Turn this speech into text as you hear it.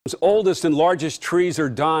Oldest and largest trees are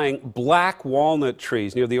dying. Black walnut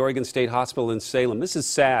trees near the Oregon State Hospital in Salem. This is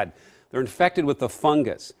sad. They're infected with the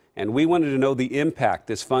fungus, and we wanted to know the impact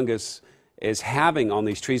this fungus is having on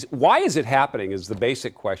these trees. Why is it happening is the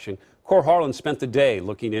basic question. Cor Harlan spent the day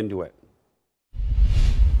looking into it.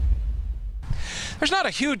 There's not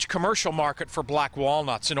a huge commercial market for black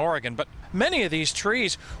walnuts in Oregon, but many of these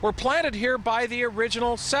trees were planted here by the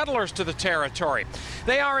original settlers to the territory.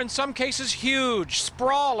 They are in some cases huge,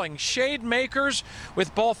 sprawling shade makers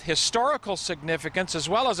with both historical significance as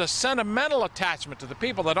well as a sentimental attachment to the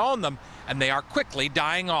people that own them, and they are quickly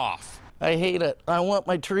dying off. I hate it. I want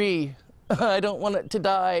my tree. I don't want it to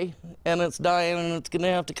die, and it's dying, and it's going to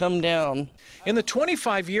have to come down. In the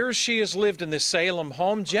 25 years she has lived in this Salem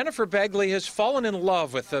home, Jennifer Begley has fallen in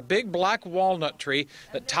love with the big black walnut tree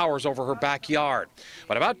that towers over her backyard.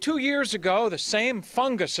 But about 2 years ago, the same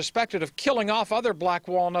fungus suspected of killing off other black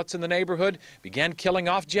walnuts in the neighborhood began killing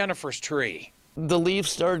off Jennifer's tree. The leaves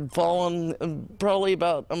started falling probably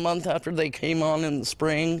about a month after they came on in the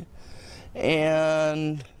spring,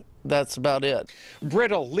 and that's about it.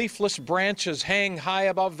 Brittle, leafless branches hang high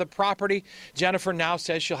above the property. Jennifer now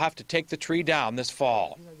says she'll have to take the tree down this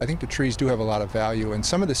fall. I think the trees do have a lot of value, and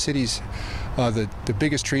some of the cities, the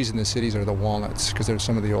biggest trees in the cities are the walnuts because they're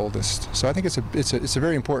some of the oldest. So I think it's a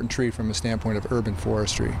very important tree from a standpoint of urban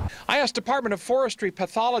forestry. I asked Department of Forestry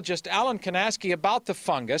pathologist Alan Kanaski about the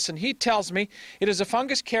fungus, and he tells me it is a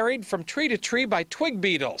fungus carried from tree to tree by twig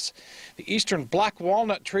beetles. The eastern black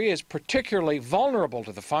walnut tree is particularly vulnerable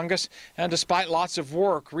to the fungus, and despite lots of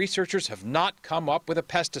work, researchers have not come up with a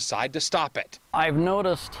pesticide to stop it. I've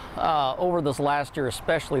noticed over this last year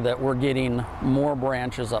especially that we're getting more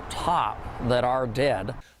branches up top that are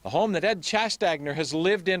dead. The home that Ed Chastagner has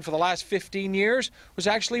lived in for the last 15 years was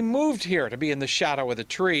actually moved here to be in the shadow of the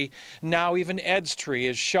tree. Now even Ed's tree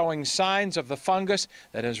is showing signs of the fungus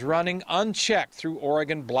that is running unchecked through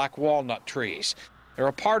Oregon black walnut trees. They're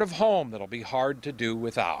a part of home that'll be hard to do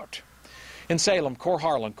without. In Salem, Cor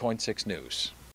Harlan, KOIN 6 News.